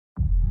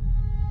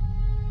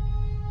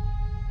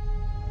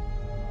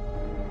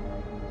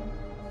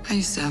I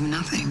used to have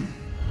nothing.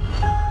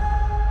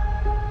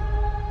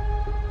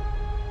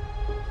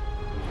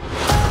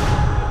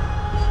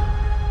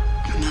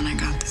 And then I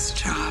got this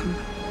job.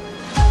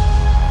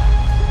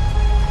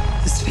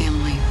 This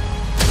family.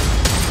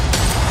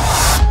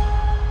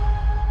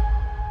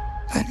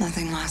 But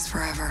nothing lasts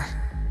forever.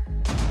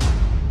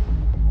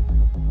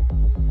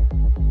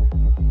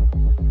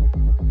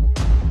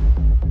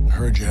 I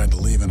heard you had to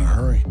leave in a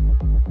hurry.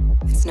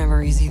 It's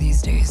never easy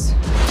these days.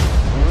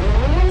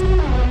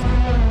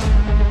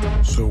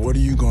 So what are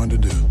you going to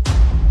do?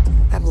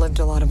 I've lived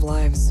a lot of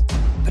lives,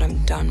 but I'm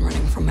done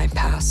running from my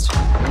past.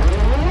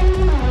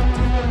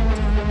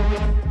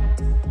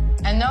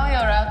 I know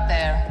you're out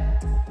there.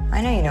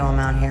 I know you know I'm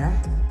out here.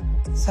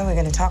 So we're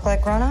gonna talk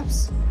like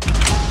grown-ups?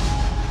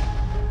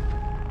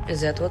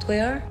 Is that what we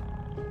are?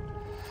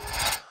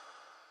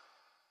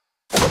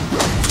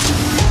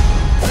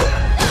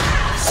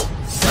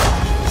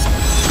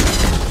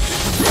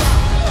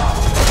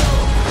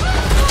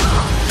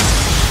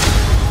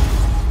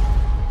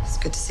 It's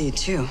good to see you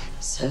too,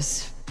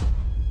 sis.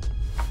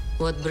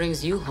 What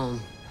brings you home?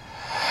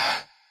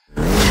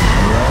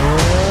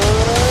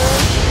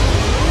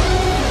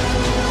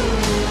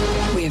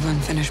 We have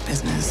unfinished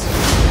business.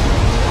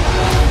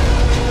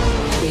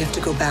 We have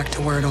to go back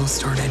to where it all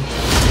started.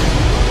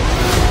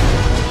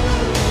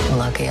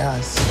 Lucky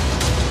us.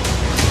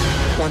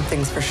 One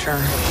thing's for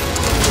sure.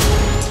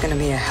 It's gonna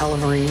be a hell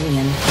of a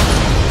reunion.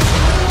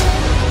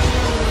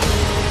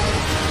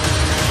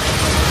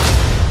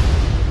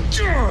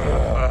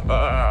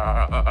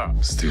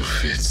 Still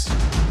fits.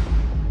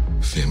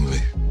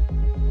 Family.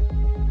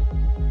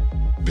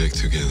 Back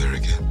together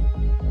again.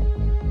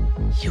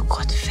 You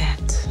got fat.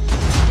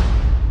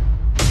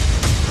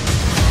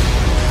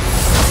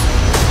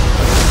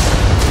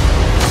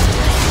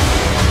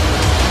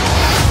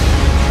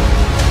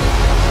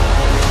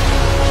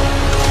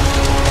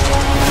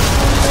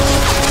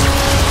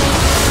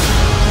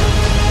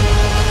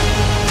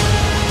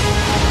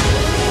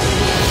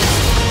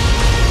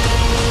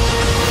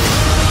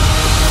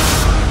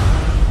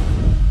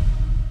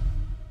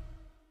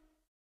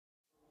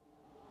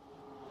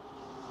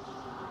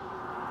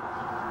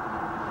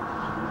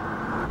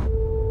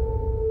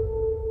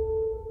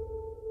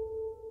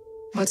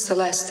 What's the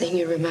last thing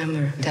you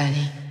remember,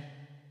 Danny?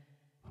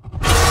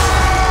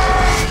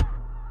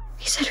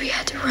 He said we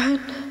had to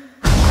run.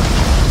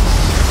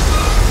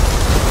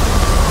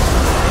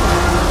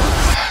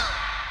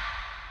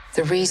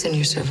 The reason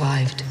you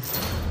survived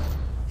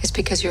is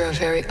because you're a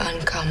very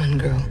uncommon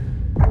girl.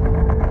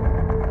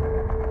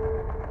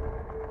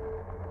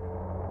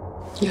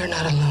 You're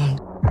not alone.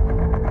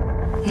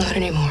 Not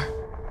anymore.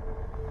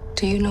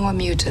 Do you know what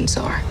mutants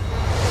are?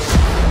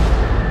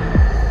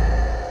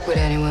 Would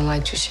anyone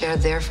like to share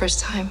their first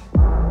time?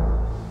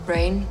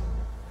 Rain?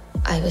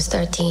 I was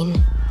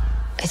 13.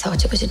 I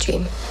thought it was a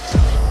dream.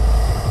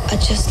 I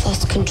just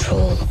lost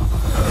control.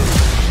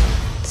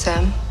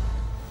 Sam?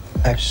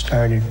 I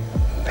started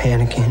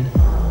panicking.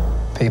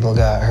 People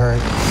got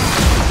hurt.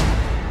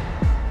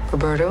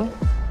 Roberto?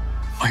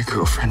 My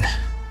girlfriend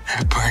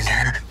had burned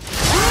her.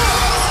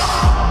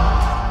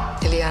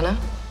 Ileana?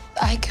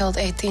 I killed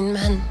 18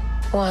 men,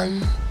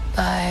 one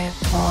by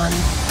one.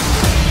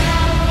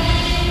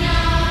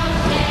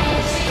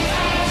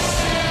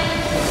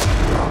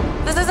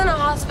 This isn't a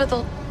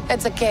hospital,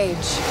 it's a cage.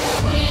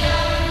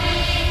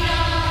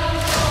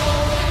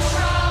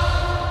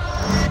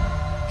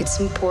 It's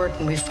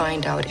important we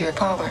find out your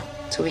power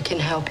so we can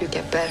help you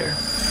get better.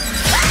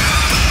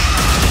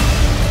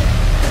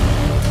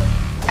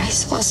 I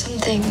saw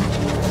something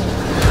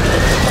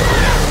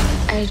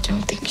I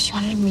don't think she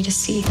wanted me to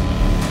see.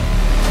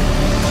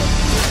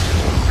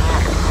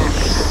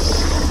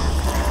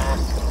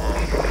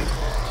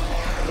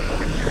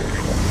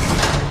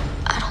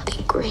 I don't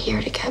think we're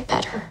here to get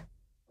better.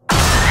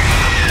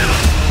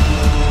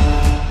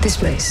 This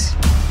place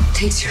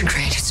takes your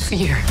greatest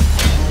fear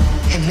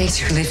and makes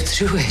you live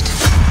through it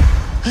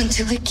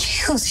until it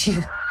kills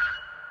you.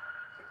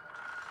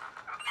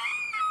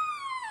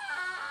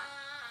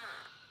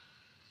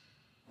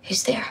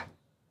 Who's there?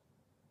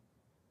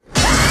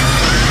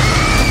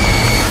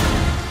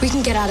 We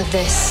can get out of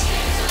this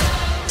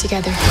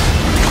together.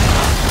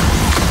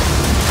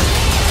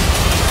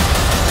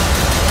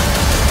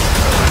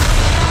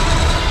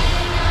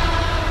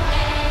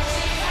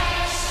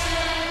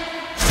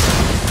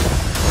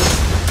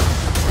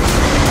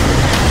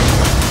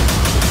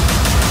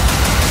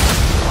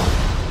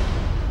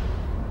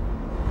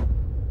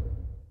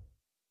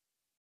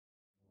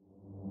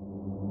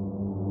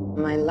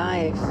 My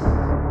life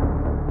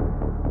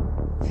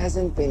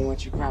hasn't been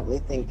what you probably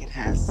think it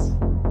has.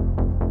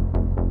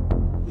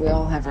 We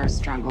all have our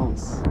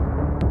struggles.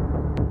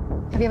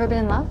 Have you ever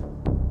been in love?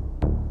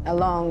 A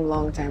long,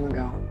 long time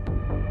ago.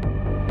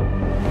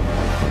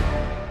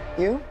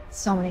 You?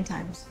 So many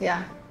times,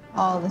 yeah.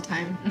 All the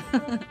time.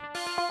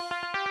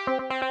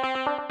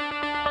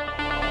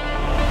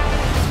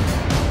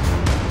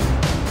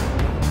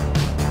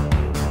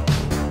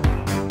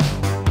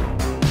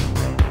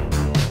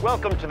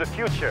 Welcome to the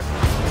future.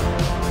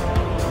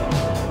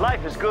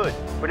 Life is good,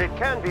 but it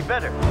can be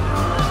better.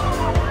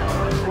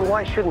 And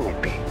why shouldn't it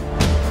be?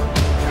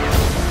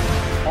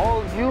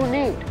 All you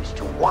need is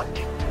to want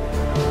it.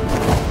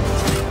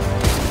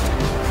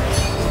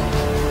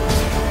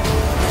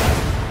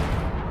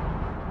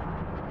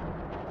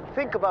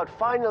 Think about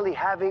finally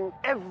having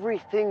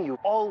everything you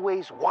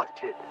always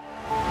wanted.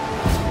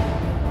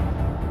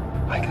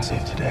 I can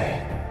save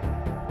today,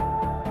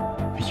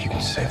 but you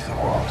can save the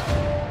world.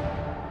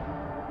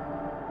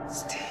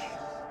 Steve.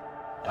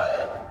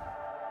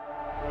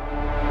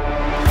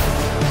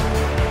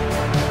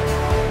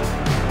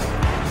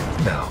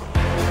 Now,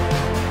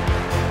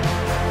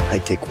 I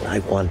take what I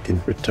want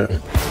in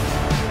return.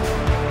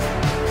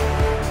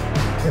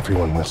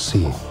 Everyone will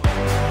see.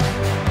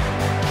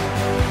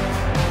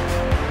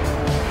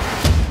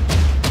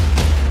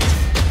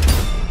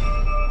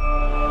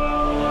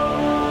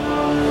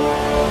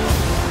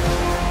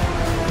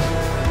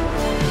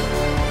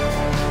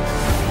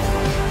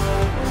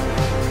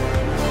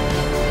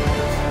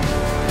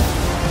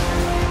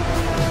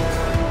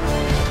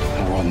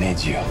 The world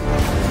needs you.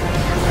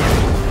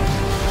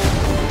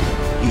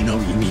 You know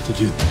what you need to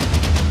do.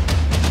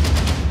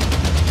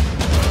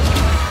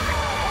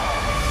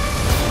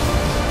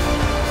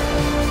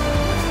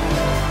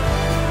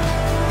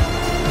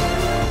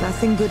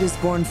 Nothing good is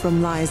born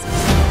from lies.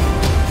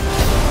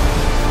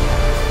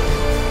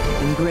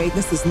 And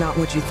greatness is not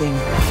what you think.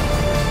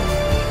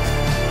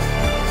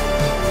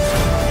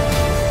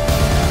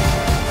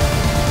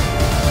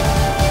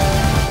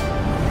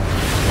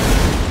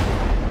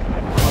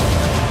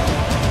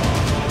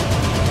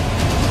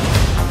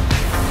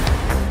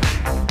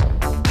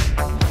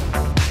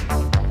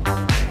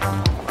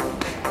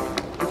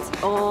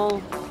 It's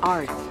all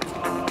art.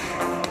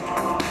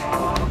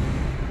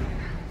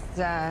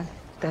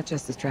 That's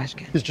just a trash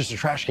can. It's just a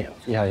trash can.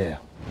 Yeah.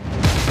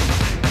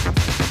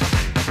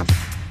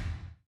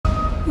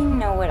 You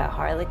know what a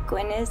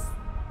harlequin is?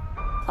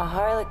 A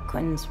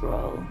harlequin's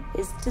role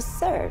is to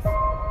serve.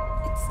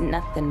 It's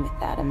nothing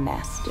without a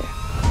master.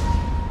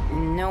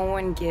 No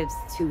one gives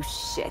two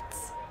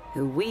shits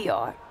who we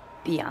are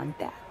beyond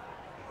that.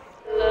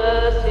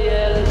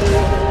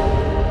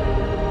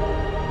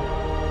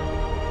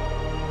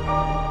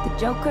 The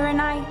Joker and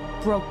I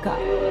broke up.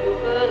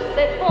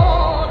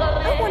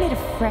 I wanted a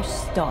fresh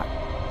start.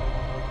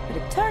 But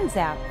it turns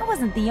out I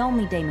wasn't the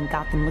only dame in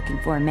Gotham looking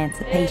for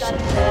emancipation.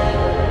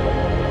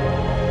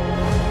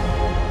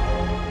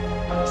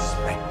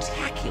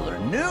 Spectacular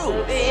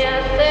news!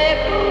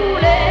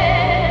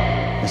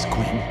 Miss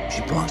Quinn,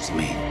 she belongs to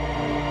me.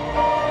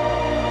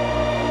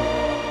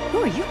 Who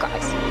are you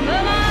guys?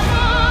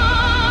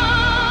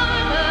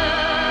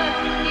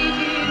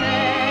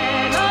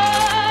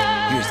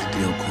 Here's the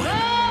deal, Quinn.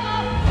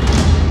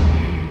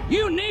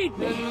 You need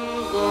me!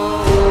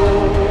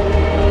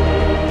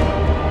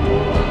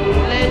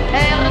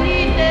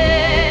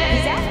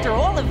 He's after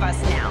all of us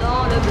now.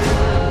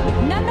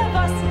 None of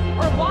us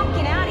are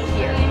walking out of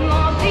here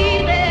unless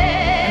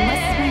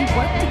we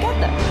work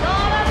together.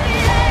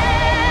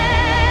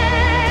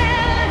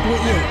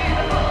 With you.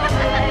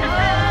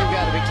 You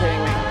gotta be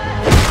kidding me.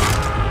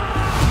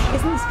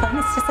 Isn't this fun?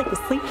 It's just like a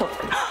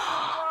sleepover.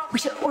 We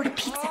should order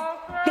pizza.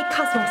 Big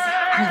cosmos.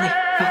 Harley,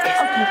 focus.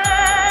 Okay.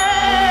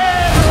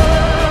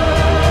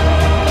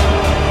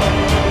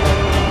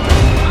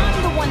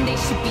 I'm the one they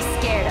should be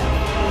scared of.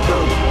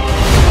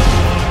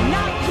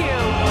 Not you.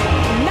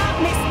 Not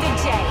Mr.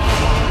 J.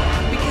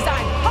 Because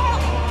I'm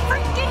Harley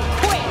freaking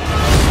Quinn.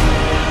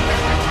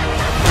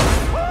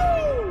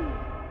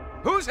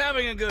 Who's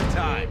having a good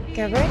time?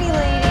 Get ready,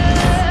 ladies.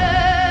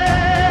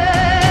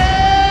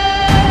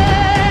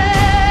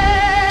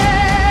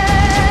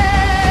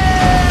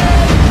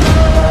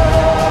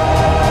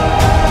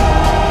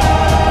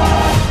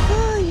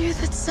 Oh, you're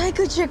that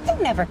psycho chick. I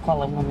never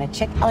call a woman a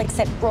chick. I'll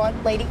accept broad,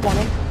 lady,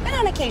 woman, and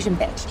on occasion,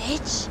 bitch.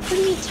 Bitch? What are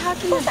you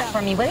talking about? That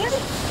for me, will you?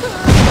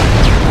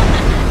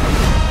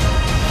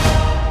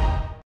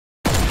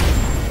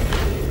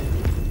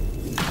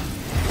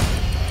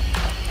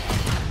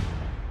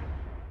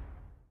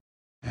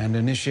 And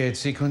initiate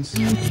sequence.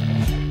 Gina,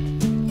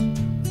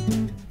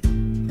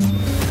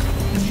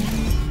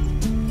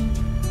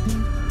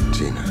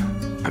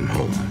 I'm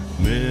home.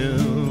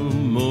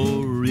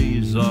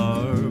 Memories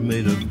are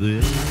made of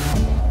this.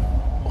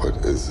 What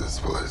is this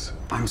place?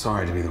 I'm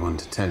sorry to be the one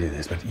to tell you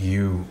this, but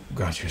you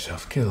got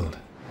yourself killed.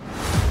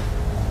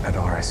 At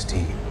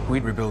RST,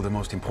 we'd rebuild the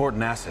most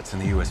important assets in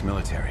the U.S.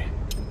 military.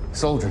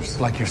 Soldiers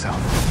like yourself.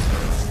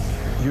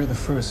 You're the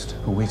first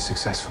who we've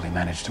successfully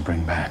managed to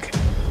bring back,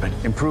 but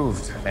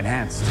improved,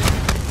 enhanced.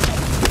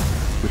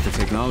 With the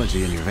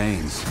technology in your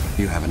veins,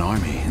 you have an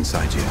army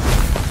inside you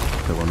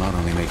that will not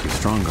only make you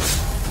stronger,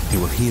 it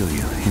will heal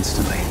you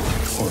instantly.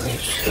 Holy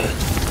shit.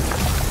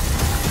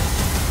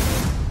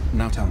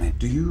 Now tell me,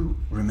 do you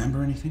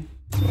remember anything?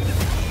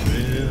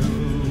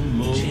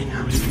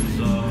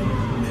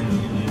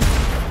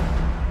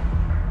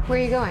 Where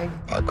are you going?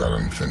 I've got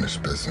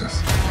unfinished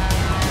business.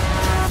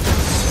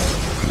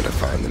 I'm gonna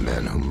find the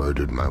man who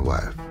murdered my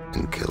wife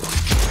and kill him.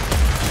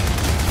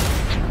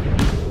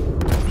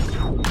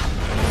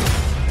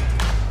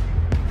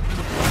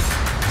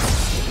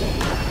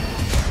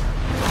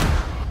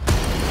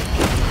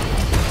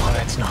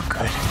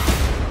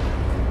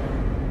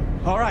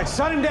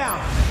 Shut him down!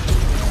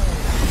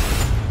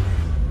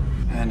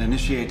 And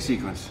initiate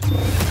sequence.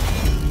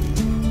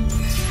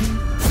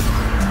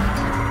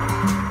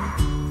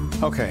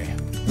 Okay,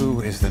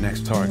 who is the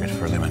next target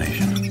for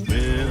elimination?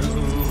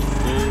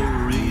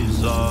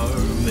 Memories are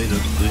made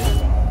of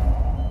this.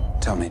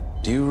 Tell me,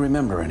 do you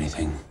remember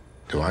anything?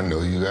 Do I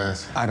know you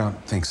guys? I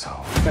don't think so.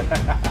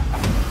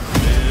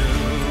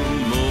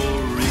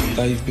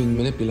 They've been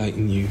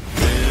manipulating you.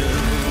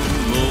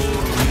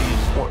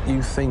 What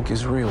you think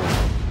is real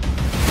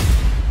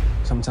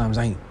sometimes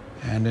ain't.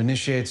 And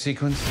initiate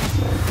sequence.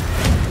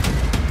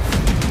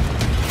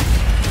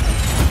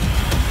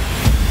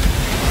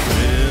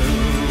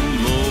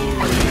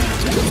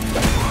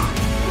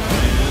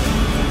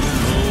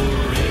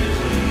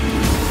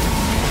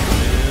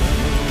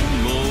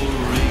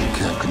 You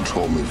can't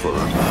control me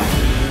forever.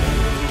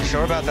 You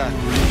sure about that?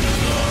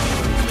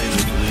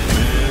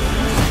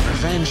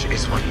 Revenge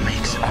is what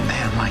makes a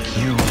man like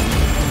you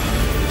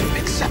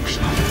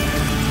exceptional.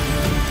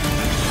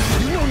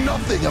 You know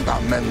nothing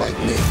about men like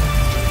me.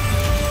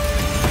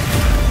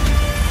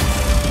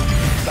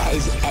 That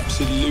is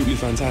absolutely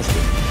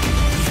fantastic.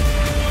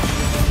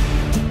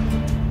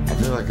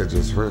 I feel like I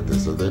just heard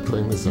this. Are they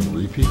playing this on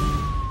repeat?